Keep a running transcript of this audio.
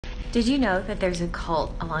Did you know that there's a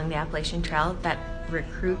cult along the Appalachian Trail that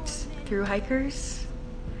recruits thru-hikers?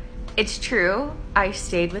 It's true. I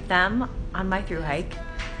stayed with them on my thru hike.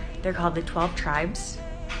 They're called the 12 Tribes.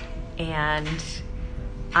 And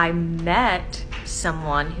I met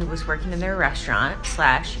someone who was working in their restaurant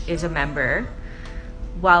 / is a member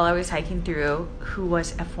while I was hiking through, who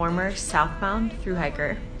was a former southbound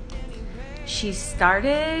thru-hiker. She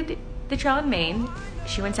started the trail in Maine.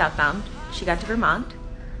 She went southbound. She got to Vermont.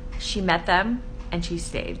 She met them and she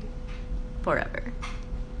stayed forever.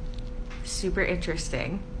 Super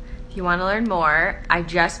interesting. If you want to learn more, I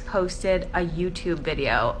just posted a YouTube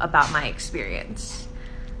video about my experience.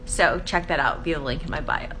 So check that out via the link in my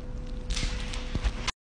bio.